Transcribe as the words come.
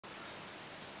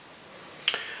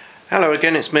Hello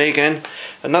again, it's me again.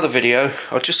 Another video.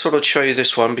 I just thought I'd show you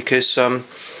this one because I've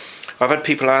had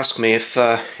people ask me if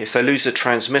they lose the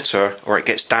transmitter or it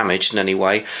gets damaged in any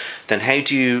way, then how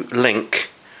do you link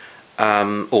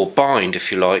or bind,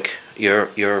 if you like, your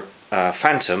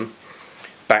Phantom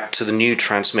back to the new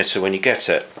transmitter when you get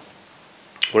it?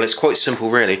 Well, it's quite simple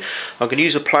really. I'm going to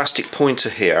use a plastic pointer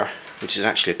here, which is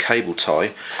actually a cable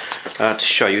tie, to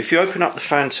show you. If you open up the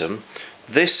Phantom,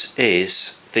 this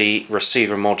is the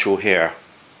receiver module here.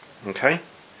 Okay,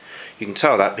 you can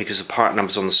tell that because the part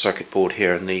number's on the circuit board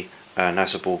here, and the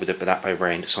NASA board with it, but that way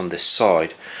round, it's on this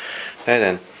side. Now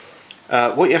then,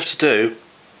 what you have to do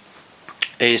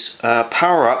is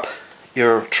power up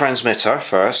your transmitter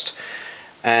first,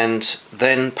 and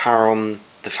then power on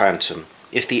the Phantom.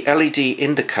 If the LED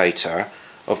indicator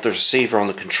of the receiver on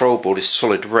the control board is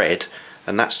solid red,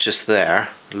 and that's just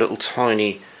there, a little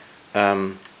tiny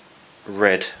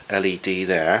red LED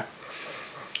there.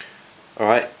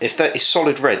 Alright, if that is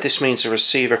solid red, this means the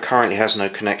receiver currently has no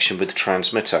connection with the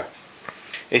transmitter.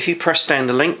 If you press down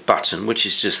the link button, which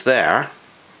is just there,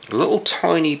 a little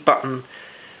tiny button,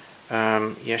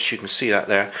 yes, you can see that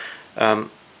there.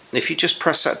 If you just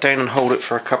press that down and hold it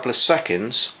for a couple of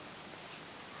seconds,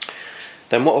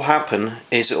 then what will happen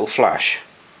is it will flash.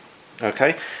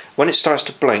 Okay, when it starts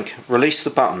to blink, release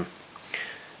the button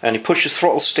and you push the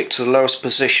throttle stick to the lowest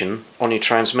position on your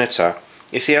transmitter.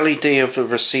 If the LED of the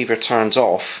receiver turns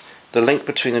off, the link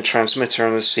between the transmitter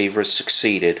and the receiver is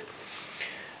succeeded.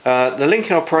 The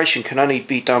linking operation can only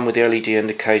be done with the LED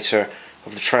indicator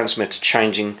of the transmitter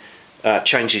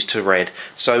changes to red.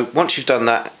 So once you've done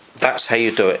that, that's how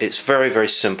you do it. It's very, very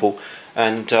simple,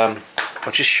 and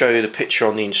I'll just show you the picture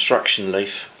on the instruction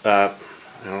leaf. I'm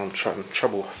having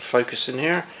trouble focusing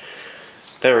here.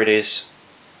 There it is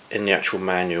in the actual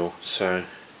manual, so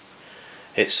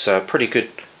it's a pretty good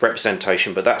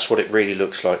representation, but that's what it really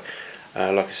looks like.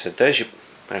 Like I said, there's your,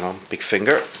 hang on, big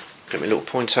finger, get my little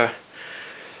pointer,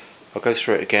 I'll go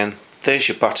through it again. There's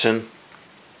your button,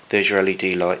 there's your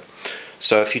LED light.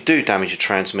 So if you do damage your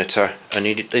transmitter and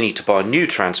you need to buy a new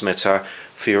transmitter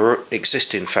for your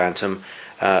existing Phantom,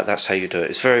 that's how you do it.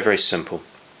 It's very, very simple.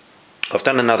 I've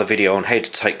done another video on how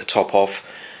to take the top off,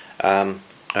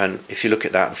 and if you look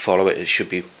at that and follow it, it should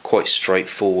be quite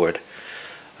straightforward.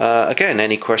 Again,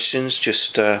 any questions,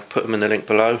 just put them in the link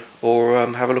below, or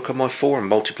have a look at my forum,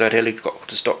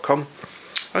 multibladehelicopters.com.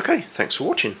 Okay, thanks for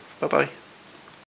watching. Bye bye.